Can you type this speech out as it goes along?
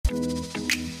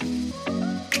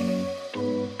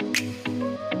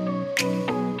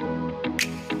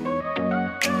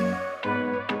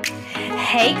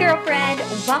Hey girlfriend,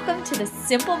 welcome to the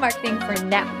Simple Marketing for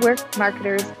Network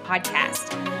Marketers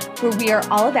podcast, where we are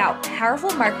all about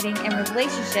powerful marketing and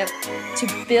relationship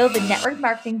to build the network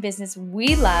marketing business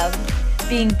we love,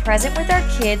 being present with our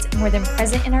kids more than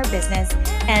present in our business,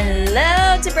 and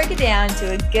love to break it down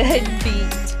to a good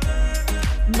beat.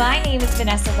 My name is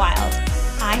Vanessa Wild.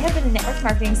 I have been in network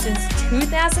marketing since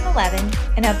 2011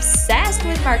 and obsessed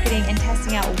with marketing and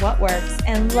testing out what works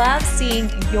and love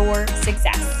seeing your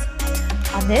success.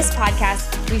 On this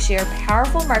podcast, we share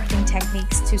powerful marketing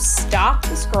techniques to stop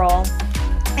the scroll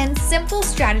and simple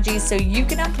strategies so you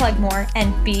can unplug more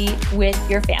and be with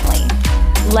your family.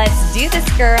 Let's do this,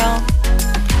 girl.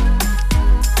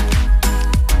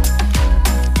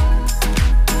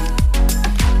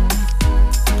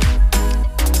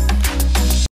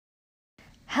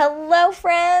 Hello,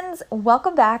 friends.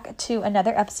 Welcome back to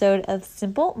another episode of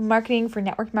Simple Marketing for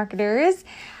Network Marketers.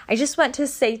 I just want to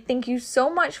say thank you so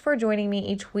much for joining me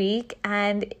each week.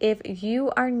 And if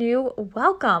you are new,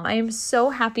 welcome. I am so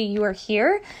happy you are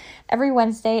here. Every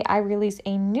Wednesday, I release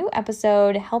a new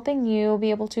episode helping you be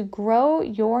able to grow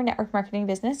your network marketing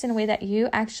business in a way that you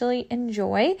actually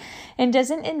enjoy and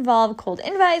doesn't involve cold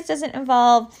invites, doesn't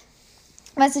involve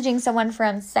messaging someone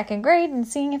from second grade and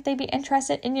seeing if they'd be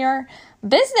interested in your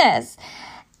business.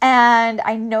 And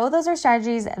I know those are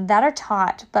strategies that are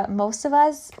taught, but most of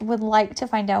us would like to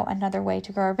find out another way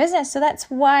to grow our business. So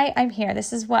that's why I'm here.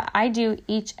 This is what I do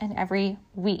each and every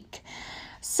week.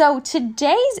 So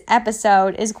today's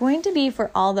episode is going to be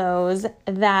for all those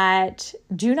that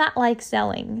do not like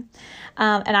selling.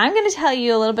 And I'm going to tell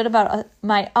you a little bit about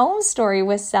my own story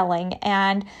with selling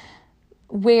and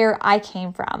where I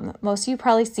came from. Most of you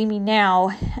probably see me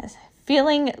now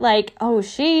feeling like, oh,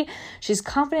 she's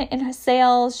confident in her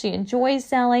sales, she enjoys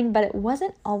selling, but it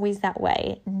wasn't always that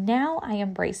way. Now I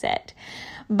embrace it.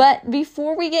 But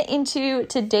before we get into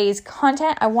today's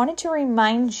content, I wanted to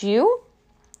remind you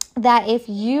that if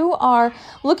you are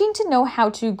looking to know how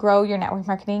to grow your network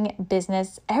marketing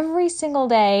business every single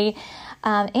day,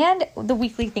 and the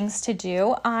weekly things to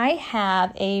do, I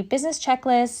have a business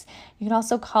checklist. You can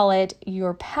also call it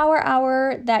your power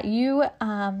hour that you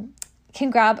can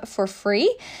grab for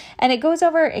free. And it goes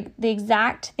over the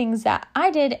exact things that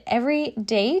I did every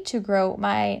day to grow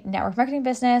my network marketing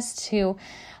business, to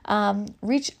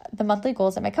reach the monthly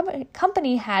goals that my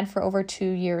company had for over 2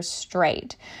 years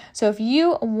straight. So if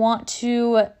you want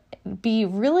to be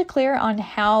really clear on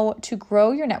how to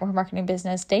grow your network marketing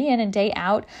business day in and day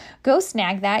out, go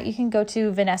snag that. You can go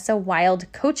to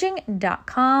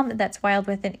VanessaWildCoaching.com. That's wild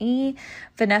with an E,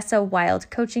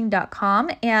 VanessaWildCoaching.com.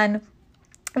 And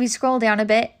if you scroll down a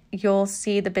bit, you'll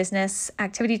see the business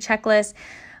activity checklist.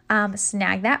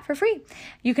 Snag that for free.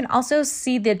 You can also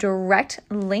see the direct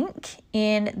link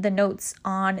in the notes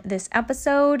on this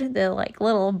episode, the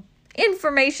little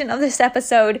information of this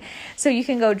episode, so you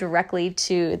can go directly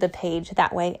to the page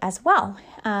that way as well.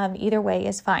 Either way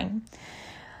is fine.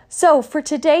 So for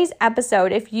today's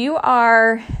episode, if you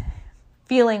are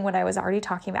feeling what I was already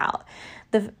talking about,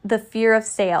 the fear of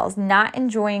sales, not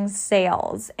enjoying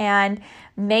sales, and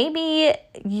maybe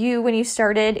when you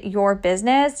started your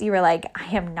business, you were like,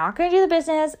 I am not going to do the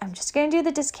business, I'm just going to do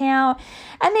the discount,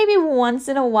 and maybe once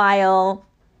in a while,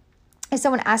 if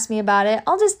someone asks me about it,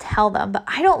 I'll just tell them, but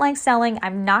I don't like selling.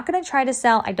 I'm not going to try to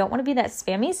sell. I don't want to be that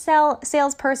spammy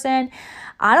salesperson.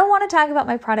 I don't want to talk about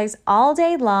my products all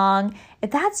day long.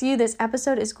 If that's you, this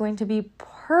episode is going to be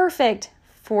perfect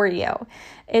for you.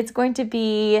 It's going to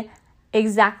be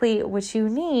exactly what you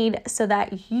need so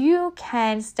that you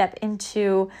can step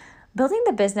into building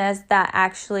the business that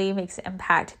actually makes an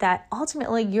impact that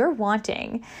ultimately you're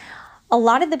wanting. A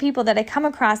lot of the people that I come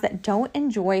across that don't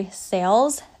enjoy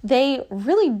sales, they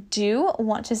really do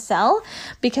want to sell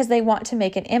because they want to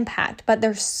make an impact, but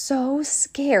they're so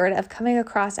scared of coming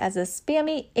across as a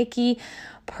spammy, icky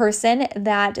person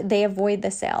that they avoid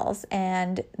the sales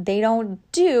and they don't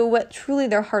do what truly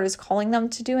their heart is calling them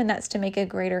to do, and that's to make a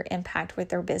greater impact with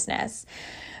their business.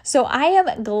 So I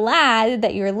am glad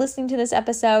that you're listening to this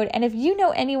episode, and if you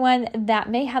know anyone that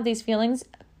may have these feelings,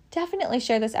 definitely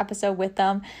share this episode with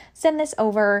them. Send this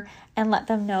over and let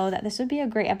them know that this would be a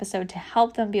great episode to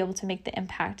help them be able to make the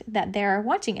impact that they're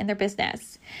wanting in their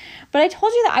business. But I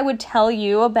told you that I would tell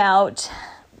you about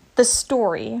the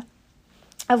story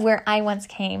of where I once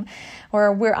came,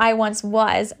 or where I once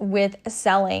was with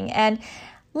selling. And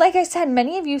like I said,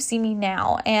 many of you see me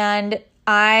now, and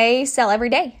I sell every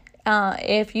day.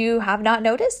 If you have not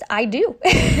noticed, I do.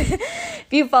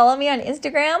 If you follow me on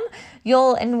Instagram,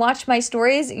 and watch my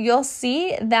stories, you'll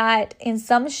see that in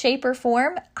some shape or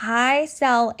form, I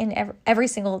sell in every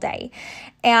single day.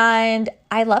 And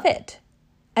I love it.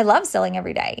 I love selling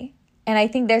every day. And I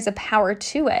think there's a power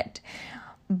to it.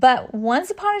 But once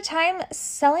upon a time,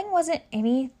 selling wasn't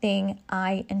anything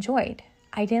I enjoyed.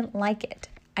 I didn't like it.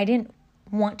 I didn't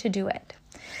want to do it.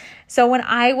 So when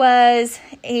I was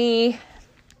a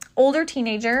older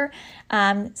teenager,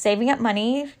 saving up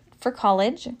money for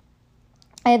college,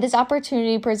 I had this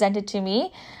opportunity presented to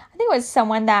me. I think it was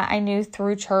someone that I knew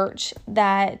through church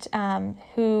that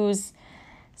whose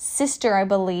sister, I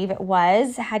believe it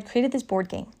was, had created this board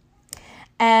game.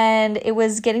 And it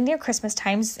was getting near Christmas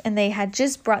times, and they had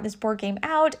just brought this board game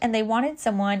out, and they wanted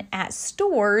someone at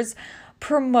stores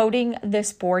promoting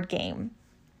this board game.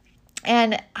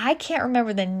 And I can't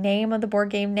remember the name of the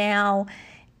board game now.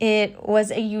 It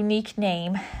was a unique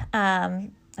name.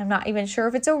 I'm not even sure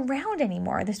if it's around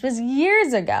anymore. This was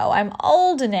years ago. I'm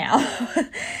old now.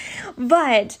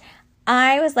 But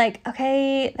I was like,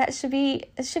 okay, it should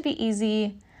be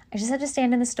easy. I just have to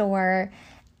stand in the store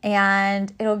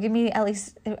and it'll give me at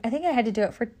least, I think I had to do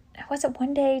it for, was it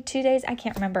 1 day, 2 days? I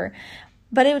can't remember.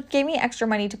 But it gave me extra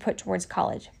money to put towards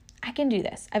college. I can do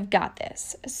this. I've got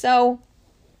this. So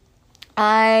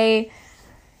I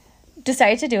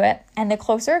decided to do it. And the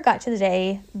closer it got to the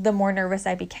day, the more nervous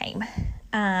I became.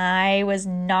 I was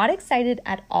not excited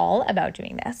at all about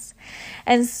doing this.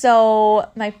 And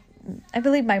so I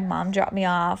believe my mom dropped me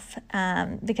off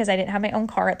because I didn't have my own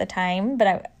car at the time.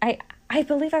 But I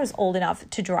believe I was old enough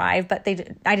to drive, but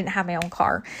I didn't have my own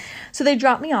car. So they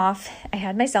dropped me off. I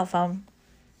had my cell phone.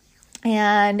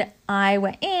 And I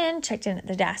went in, checked in at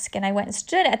the desk, and I went and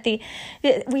stood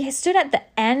we stood at the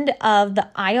end of the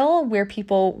aisle where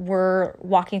people were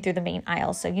walking through the main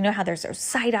aisle. So you know how there's those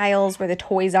side aisles where the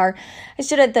toys are. I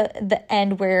stood at the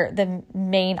end where the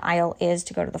main aisle is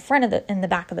to go to the front in the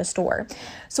back of the store.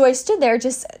 So I stood there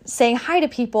just saying hi to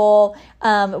people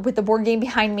with the board game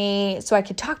behind me so I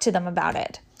could talk to them about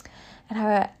it.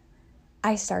 And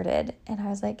I started and I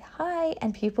was like, hi,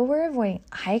 and people were avoiding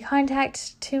eye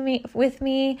contact with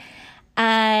me,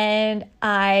 and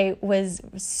I was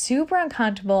super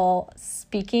uncomfortable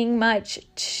speaking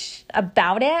much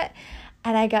about it,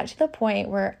 and I got to the point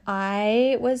where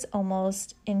I was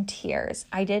almost in tears.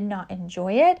 I did not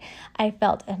enjoy it. I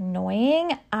felt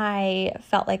annoying. I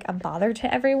felt like a bother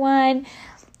to everyone.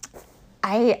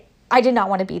 I did not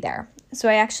want to be there. So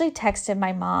I actually texted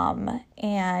my mom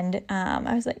and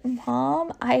I was like,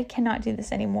 Mom, I cannot do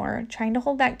this anymore. I'm trying to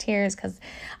hold back tears because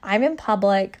I'm in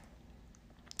public.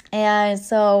 And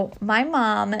so my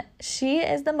mom, she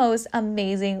is the most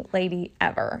amazing lady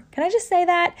ever. Can I just say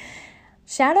that?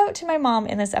 Shout out to my mom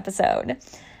in this episode.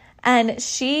 And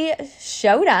she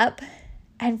showed up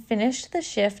and finished the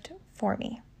shift for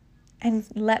me and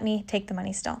let me take the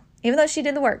money still. Even though she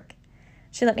did the work,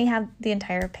 she let me have the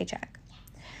entire paycheck.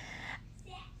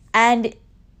 And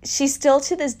she still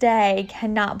to this day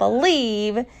cannot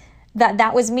believe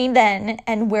that was me then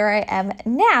and where I am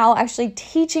now actually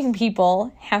teaching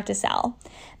people how to sell.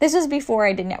 This was before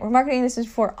I did network marketing. This was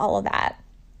before all of that.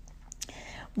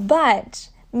 But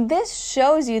this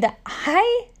shows you that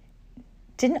I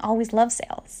didn't always love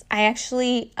sales. I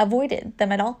actually avoided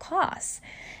them at all costs.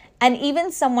 And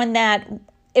even someone that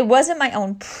it wasn't my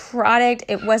own product,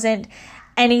 it wasn't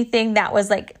anything that was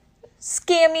like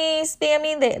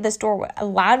spammy. The store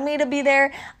allowed me to be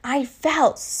there. I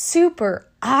felt super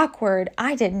awkward.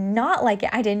 I did not like it.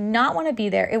 I did not want to be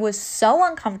there. It was so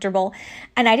uncomfortable,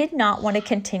 and I did not want to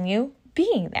continue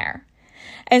being there.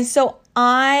 And so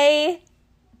I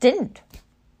didn't.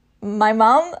 My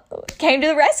mom came to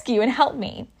the rescue and helped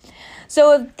me.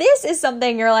 So if this is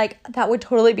something you're like, that would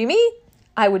totally be me,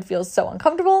 I would feel so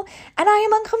uncomfortable, and I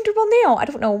am uncomfortable now. I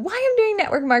don't know why I'm doing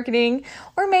network marketing,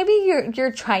 or maybe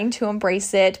you're trying to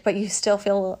embrace it, but you still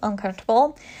feel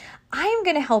uncomfortable. I am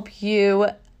going to help you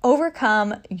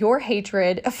overcome your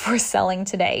hatred for selling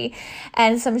today,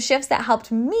 and some shifts that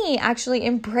helped me actually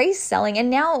embrace selling, and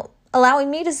now allowing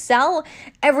me to sell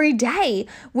every day,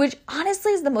 which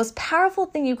honestly is the most powerful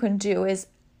thing you can do.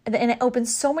 And it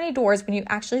opens so many doors when you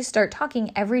actually start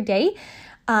talking every day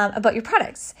about your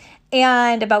products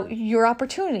and about your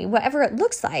opportunity, whatever it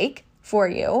looks like for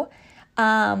you.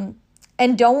 And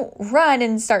don't run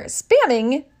and start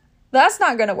spamming. That's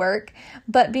not going to work.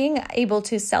 But being able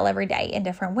to sell every day in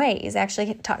different ways. I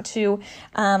actually talked to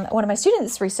one of my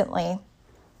students recently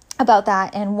about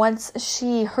that. And once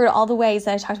she heard all the ways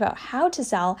that I talked about how to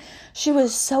sell, she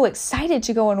was so excited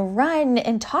to go and run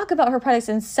and talk about her products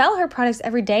and sell her products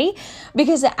every day,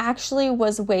 because it actually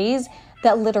was ways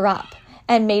that lit her up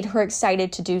and made her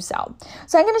excited to do so.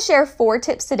 So I'm going to share 4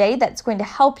 tips today that's going to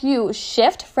help you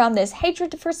shift from this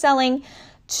hatred for selling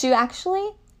to actually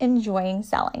enjoying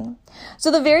selling. So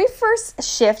the very first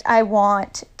shift I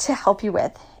want to help you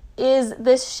with is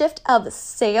this shift of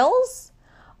sales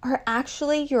are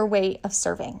actually your way of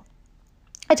serving.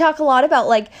 I talk a lot about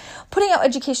like putting out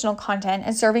educational content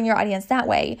and serving your audience that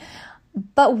way.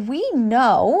 But we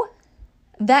know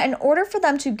that in order for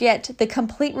them to get the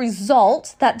complete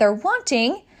result that they're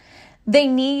wanting, they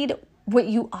need what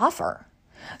you offer.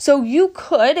 So you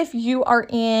could, if you are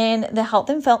in the health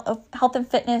and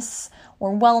fitness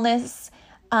or wellness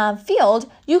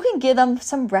field, you can give them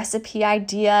some recipe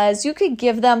ideas. You could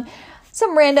give them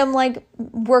some random like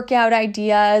workout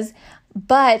ideas.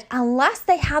 But unless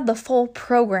they have the full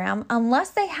program, unless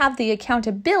they have the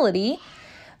accountability,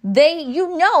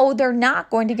 they're not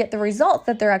going to get the results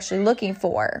that they're actually looking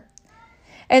for.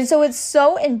 And so it's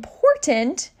so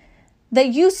important that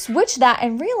you switch that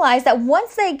and realize that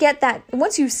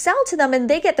once you sell to them and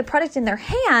they get the product in their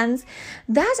hands,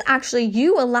 that's actually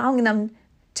you allowing them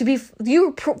to be,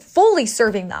 you fully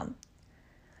serving them.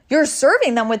 You're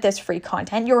serving them with this free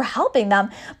content. You're helping them.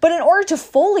 But in order to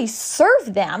fully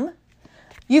serve them,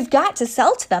 you've got to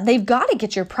sell to them. They've got to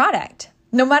get your product,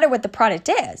 no matter what the product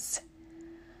is.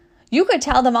 You could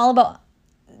tell them all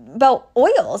about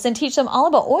oils and teach them all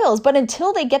about oils, but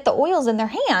until they get the oils in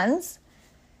their hands,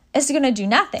 it's going to do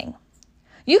nothing.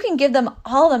 You can give them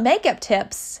all the makeup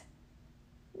tips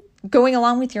going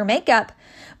along with your makeup,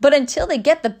 but until they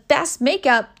get the best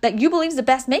makeup that you believe is the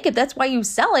best makeup, that's why you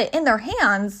sell it, in their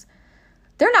hands,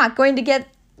 they're not going to get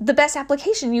the best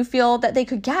application you feel that they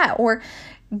could get, or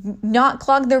not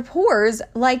clog their pores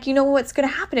like you know what's going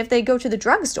to happen if they go to the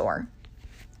drugstore.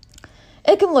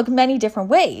 It can look many different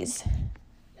ways.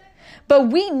 But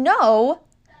we know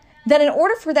that in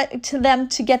order for them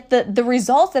to get the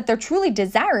results that they're truly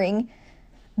desiring,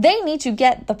 they need to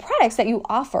get the products that you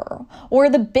offer or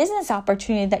the business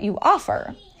opportunity that you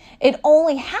offer. It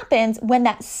only happens when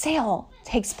that sale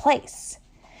takes place.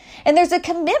 And there's a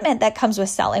commitment that comes with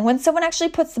selling. When someone actually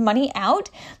puts the money out,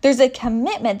 there's a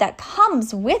commitment that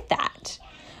comes with that.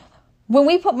 When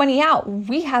we put money out,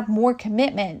 we have more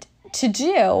commitment to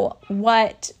do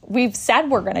what we've said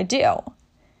we're going to do.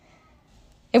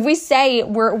 If we say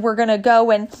we're going to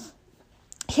go and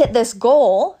hit this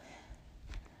goal,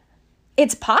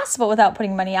 it's possible without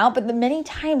putting money out, but the many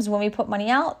times when we put money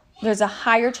out, there's a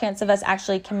higher chance of us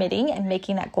actually committing and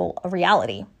making that goal a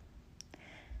reality.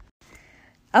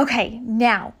 Okay,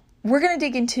 now we're going to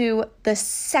dig into the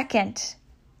second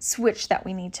switch that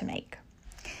we need to make.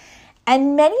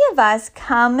 And many of us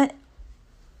come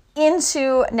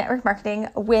into network marketing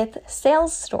with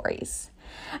sales stories.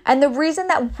 And the reason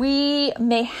that we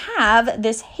may have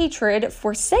this hatred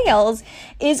for sales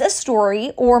is a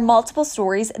story or multiple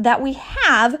stories that we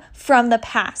have from the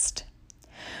past.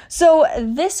 So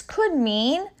this could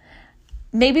mean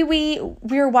maybe we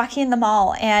were walking in the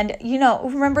mall and,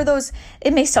 remember those,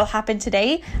 it may still happen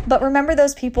today, but remember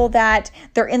those people that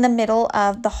they're in the middle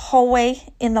of the hallway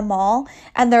in the mall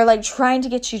and they're like trying to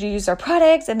get you to use their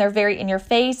products and they're very in your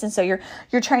face. And so you're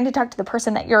trying to talk to the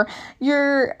person that you're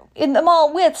in the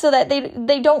mall with so that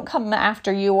they don't come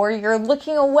after you, or you're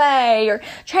looking away or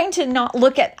trying to not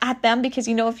look at them because,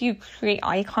 if you create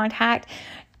eye contact,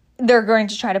 they're going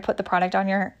to try to put the product on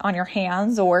your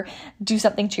hands or do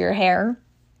something to your hair.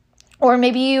 Or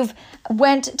maybe you've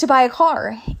went to buy a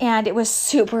car and it was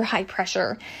super high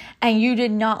pressure and you did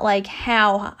not like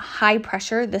how high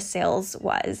pressure the sales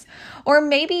was. Or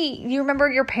maybe you remember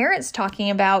your parents talking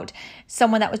about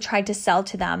someone that was tried to sell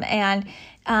to them and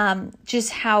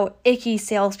just how icky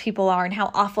salespeople are and how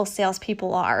awful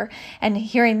salespeople are. And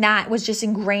hearing that was just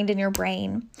ingrained in your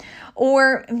brain.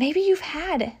 Or maybe you've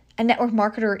had a network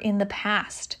marketer in the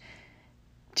past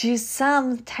do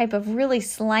some type of really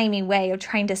slimy way of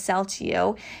trying to sell to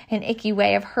you, an icky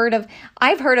way. I've heard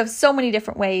of so many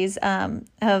different ways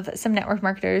of some network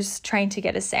marketers trying to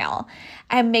get a sale.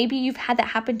 And maybe you've had that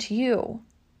happen to you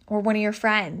or one of your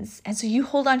friends. And so you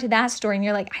hold on to that story and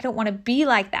you're like, I don't want to be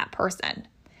like that person.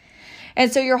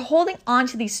 And so you're holding on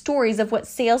to these stories of what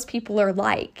salespeople are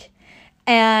like.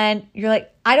 And you're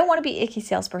like, I don't want to be an icky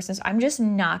salesperson, so I'm just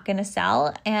not going to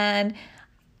sell. And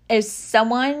if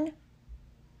someone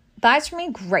buys from me,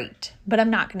 great, but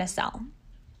I'm not going to sell.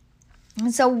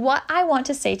 And so what I want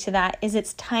to say to that is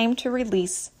it's time to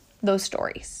release those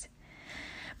stories.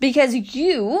 Because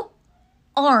you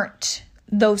aren't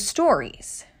those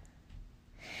stories.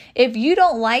 If you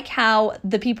don't like how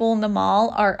the people in the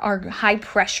mall are high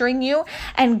pressuring you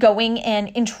and going and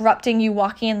interrupting you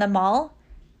walking in the mall,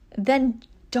 then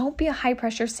don't be a high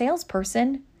pressure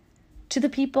salesperson to the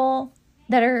people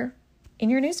that are in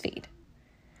your newsfeed.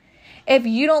 If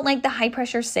you don't like the high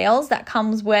pressure sales that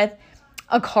comes with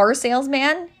a car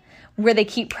salesman where they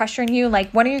keep pressuring you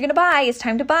like, when are you going to buy? It's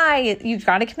time to buy. You've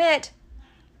got to commit.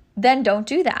 then don't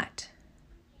do that.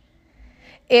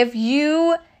 If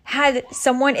you had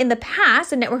someone in the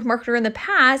past, a network marketer in the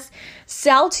past,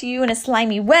 sell to you in a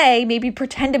slimy way, maybe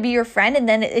pretend to be your friend, and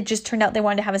then it just turned out they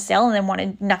wanted to have a sale and then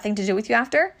wanted nothing to do with you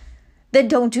after, then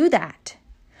don't do that.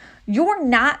 You're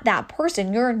not that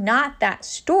person. You're not that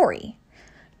story.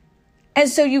 And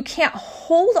so you can't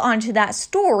hold on to that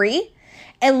story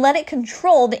and let it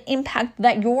control the impact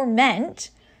that you're meant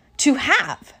to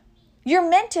have. You're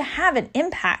meant to have an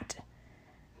impact.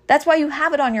 That's why you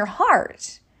have it on your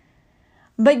heart.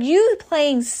 But you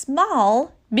playing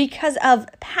small because of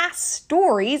past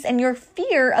stories and your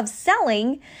fear of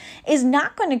selling is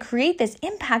not going to create this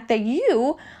impact that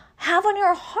you have on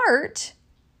your heart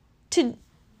to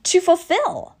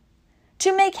fulfill,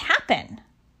 to make happen.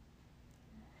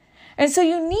 And so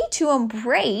you need to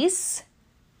embrace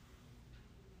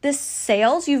the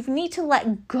sales. You need to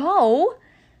let go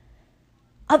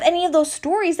of any of those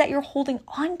stories that you're holding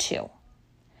on to,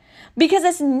 because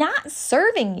it's not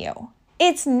serving you.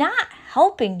 It's not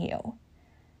helping you.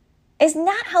 It's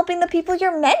not helping the people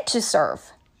you're meant to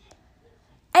serve.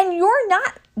 And you're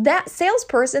not that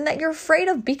salesperson that you're afraid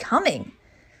of becoming.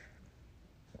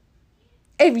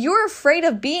 If you're afraid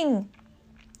of being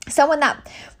someone that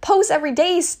posts every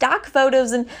day stock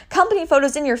photos and company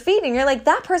photos in your feed, and you're like,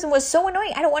 that person was so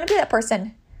annoying, I don't want to be that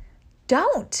person.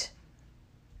 Don't.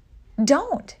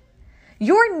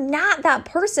 You're not that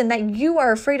person that you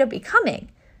are afraid of becoming.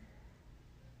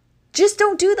 Just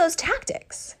don't do those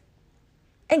tactics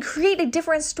and create a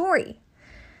different story.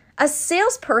 A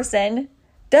salesperson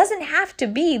doesn't have to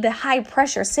be the high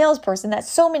pressure salesperson that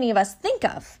so many of us think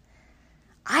of.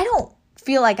 I don't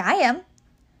feel like I am.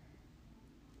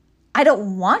 I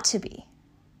don't want to be.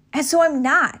 And so I'm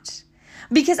not,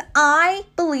 because I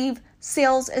believe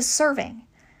sales is serving.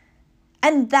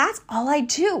 And that's all I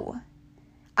do.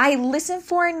 I listen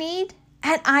for a need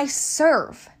and I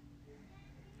serve.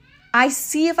 I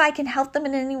see if I can help them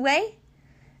in any way.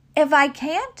 If I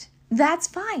can't, that's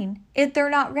fine. If they're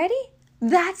not ready,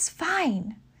 that's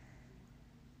fine.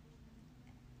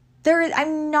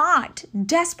 I'm not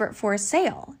desperate for a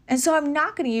sale. And so I'm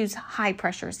not going to use high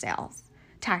pressure sales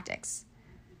tactics,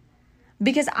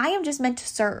 because I am just meant to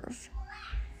serve.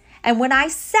 And when I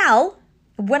sell,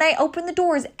 when I open the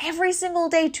doors every single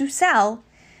day to sell,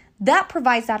 that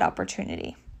provides that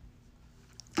opportunity.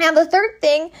 Now, the third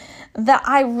thing that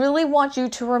I really want you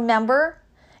to remember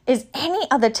is any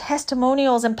of the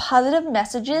testimonials and positive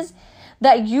messages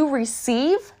that you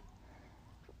receive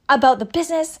about the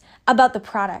business, about the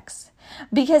products.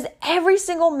 Because every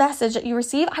single message that you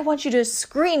receive, I want you to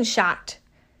screenshot.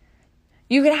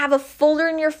 You can have a folder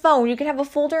in your phone. You can have a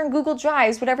folder in Google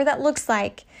Drives, whatever that looks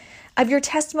like, of your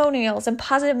testimonials and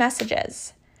positive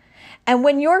messages. And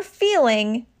when you're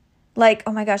feeling like,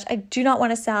 oh my gosh, I do not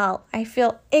want to sell, I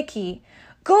feel icky,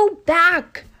 go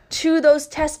back to those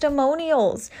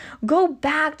testimonials. Go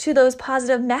back to those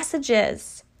positive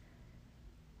messages.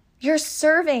 You're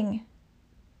serving.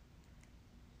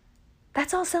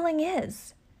 That's all selling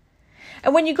is.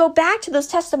 And when you go back to those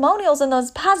testimonials and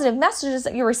those positive messages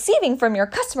that you're receiving from your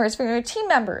customers, from your team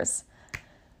members,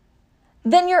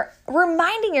 then you're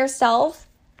reminding yourself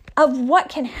of what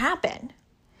can happen.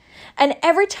 And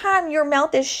every time your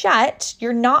mouth is shut,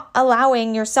 you're not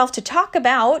allowing yourself to talk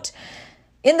about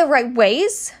in the right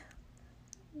ways.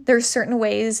 There's certain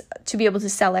ways to be able to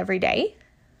sell every day.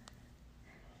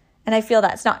 And I feel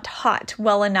that's not taught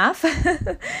well enough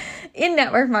in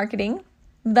network marketing.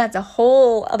 That's a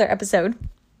whole other episode.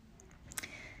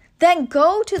 Then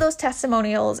go to those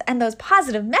testimonials and those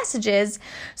positive messages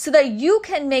so that you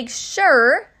can make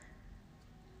sure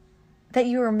that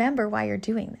you remember why you're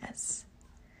doing this.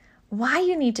 Why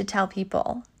you need to tell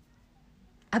people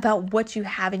about what you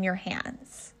have in your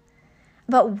hands,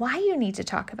 about why you need to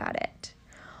talk about it.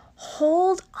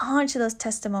 Hold on to those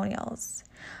testimonials.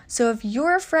 So if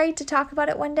you're afraid to talk about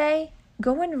it one day,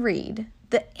 go and read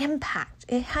the impact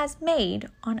it has made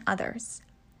on others.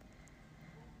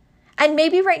 And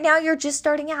maybe right now you're just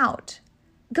starting out.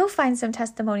 Go find some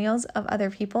testimonials of other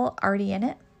people already in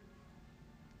it.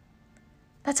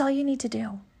 That's all you need to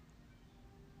do.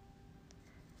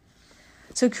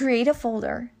 So create a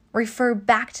folder, refer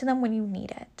back to them when you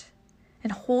need it,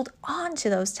 and hold on to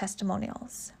those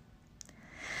testimonials.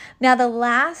 Now, the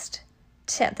last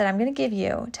tip that I'm going to give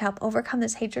you to help overcome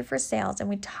this hatred for sales, and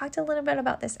we talked a little bit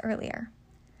about this earlier,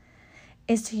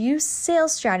 is to use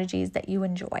sales strategies that you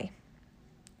enjoy.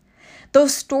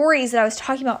 Those stories that I was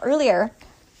talking about earlier,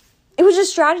 it was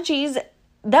just strategies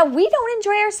that we don't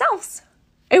enjoy ourselves.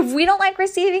 If we don't like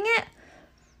receiving it,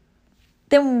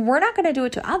 then we're not going to do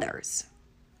it to others.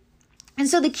 And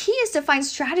so the key is to find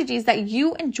strategies that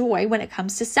you enjoy when it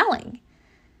comes to selling.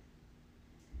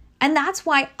 And that's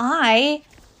why I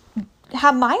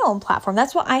have my own platform.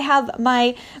 That's why I have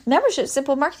my membership,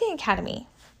 Simple Marketing Academy,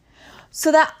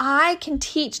 so that I can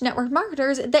teach network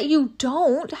marketers that you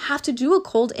don't have to do a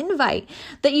cold invite,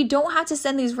 that you don't have to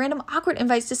send these random awkward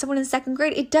invites to someone in second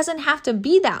grade. It doesn't have to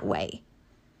be that way.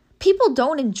 People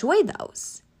don't enjoy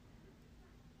those.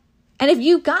 And if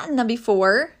you've gotten them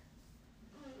before,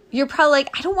 you're probably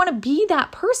like, I don't want to be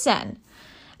that person.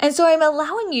 And so I'm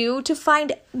allowing you to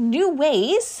find new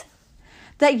ways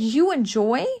that you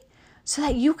enjoy so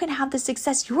that you can have the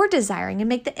success you're desiring and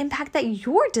make the impact that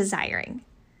you're desiring.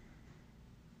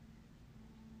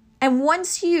 And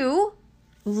once you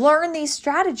learn these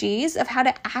strategies of how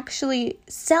to actually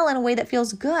sell in a way that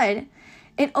feels good,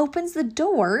 it opens the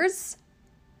doors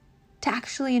to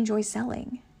actually enjoy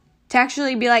selling, to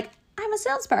actually be like, I'm a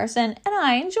salesperson and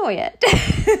I enjoy it.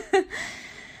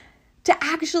 To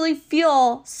actually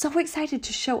feel so excited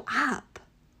to show up.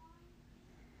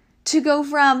 To go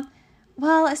from,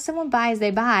 well, if someone buys, they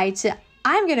buy, to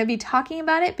I'm going to be talking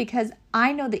about it because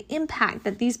I know the impact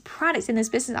that these products and this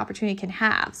business opportunity can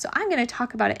have. So I'm going to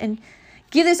talk about it and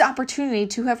give this opportunity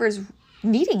to whoever's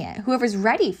needing it, whoever's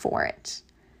ready for it.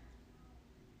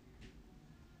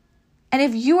 And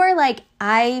if you are like,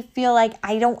 I feel like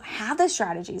I don't have the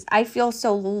strategies, I feel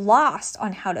so lost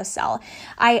on how to sell,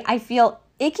 I feel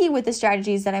icky with the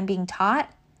strategies that I'm being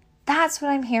taught, that's what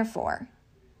I'm here for.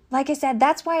 Like I said,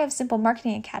 that's why I have Simple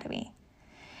Marketing Academy.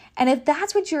 And if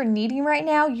that's what you're needing right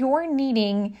now, you're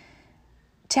needing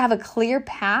to have a clear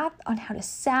path on how to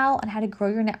sell, on how to grow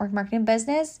your network marketing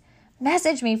business,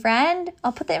 message me, friend.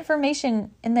 I'll put the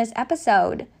information in this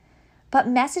episode. But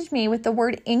message me with the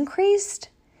word increased,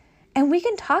 and we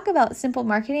can talk about Simple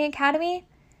Marketing Academy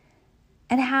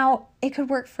and how it could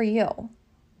work for you.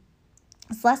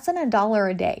 It's less than $1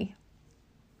 a day.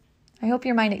 I hope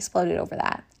your mind exploded over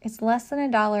that. It's less than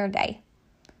 $1 a day.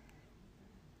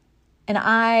 And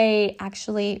I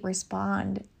actually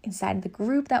respond inside the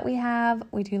group that we have.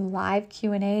 We do live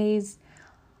Q&As,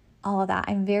 all of that.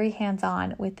 I'm very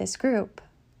hands-on with this group.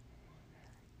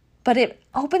 But it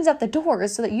opens up the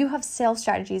doors so that you have sales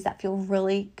strategies that feel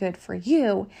really good for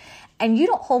you. And you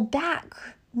don't hold back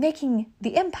making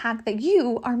the impact that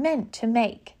you are meant to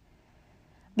make.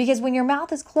 Because when your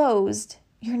mouth is closed,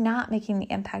 you're not making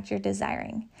the impact you're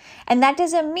desiring. And that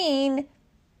doesn't mean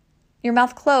your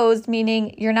mouth closed,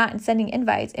 meaning you're not sending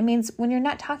invites. It means when you're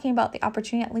not talking about the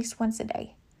opportunity at least once a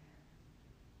day.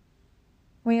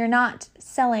 When you're not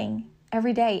selling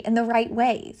every day in the right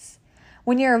ways.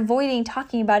 When you're avoiding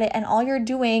talking about it and all you're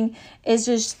doing is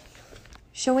just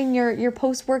showing your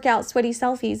post-workout sweaty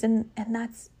selfies and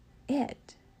that's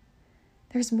it.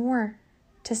 There's more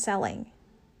to selling.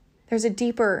 There's a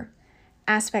deeper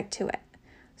aspect to it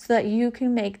so that you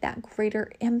can make that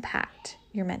greater impact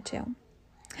you're meant to.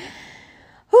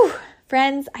 Whew.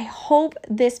 Friends, I hope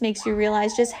this makes you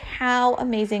realize just how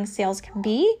amazing sales can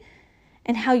be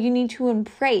and how you need to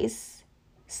embrace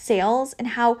sales and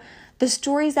how the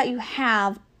stories that you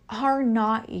have are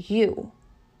not you.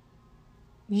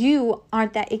 You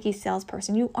aren't that icky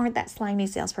salesperson. You aren't that slimy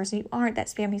salesperson. You aren't that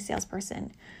spammy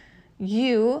salesperson.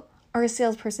 You are a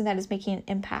salesperson that is making an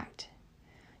impact.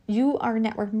 You are a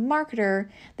network marketer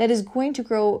that is going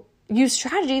to use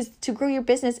strategies to grow your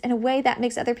business in a way that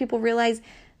makes other people realize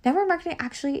network marketing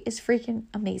actually is freaking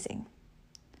amazing.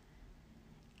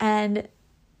 And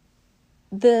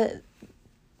the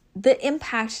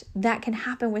impact that can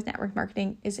happen with network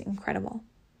marketing is incredible.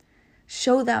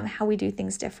 Show them how we do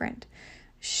things different.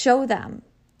 Show them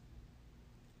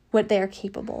what they are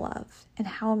capable of and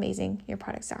how amazing your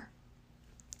products are.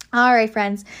 All right,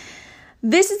 friends.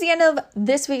 This is the end of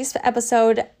this week's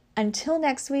episode. Until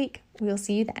next week, we'll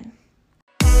see you then.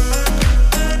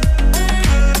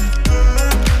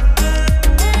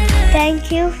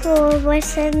 Thank you for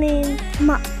listening to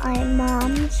my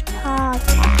mom's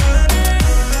podcast.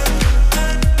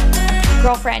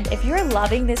 Girlfriend, if you're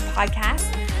loving this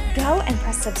podcast, go and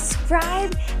press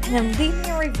subscribe and then leave me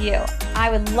a review. I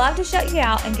would love to shout you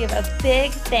out and give a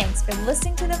big thanks for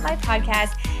listening to my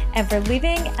podcast and for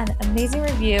leaving an amazing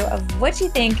review of what you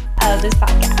think of this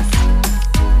podcast.